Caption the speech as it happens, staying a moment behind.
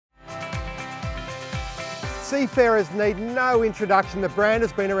Seafarers need no introduction. The brand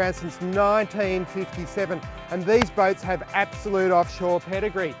has been around since 1957 and these boats have absolute offshore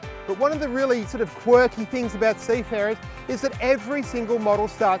pedigree. But one of the really sort of quirky things about Seafarers is that every single model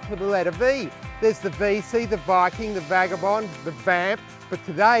starts with the letter V. There's the VC, the Viking, the Vagabond, the Vamp, but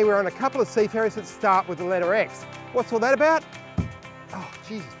today we're on a couple of Seafarers that start with the letter X. What's all that about? Oh,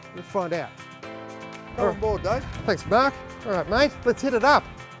 Jesus, let's find out. Come on board, Dave. Thanks, Mark. All right, mate, let's hit it up.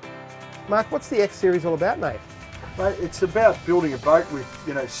 Mark, what's the X series all about, mate? Mate, it's about building a boat with,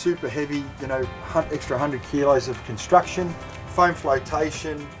 super heavy, extra 100 kilos of construction, foam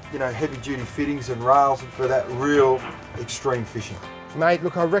flotation, heavy duty fittings and rails for that real extreme fishing. Mate,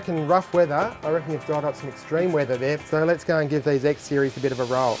 look, I reckon rough weather, I reckon you've got up some extreme weather there, so let's go and give these X series a bit of a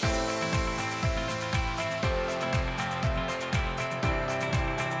roll.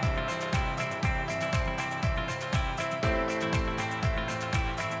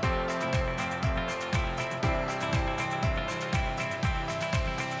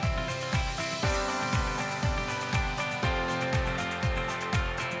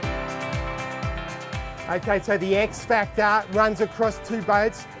 Okay, so the X Factor runs across two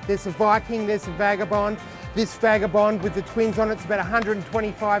boats. There's the Viking, there's the Vagabond. This Vagabond with the twins on it's about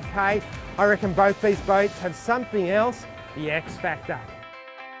 125k. I reckon both these boats have something else, the X Factor.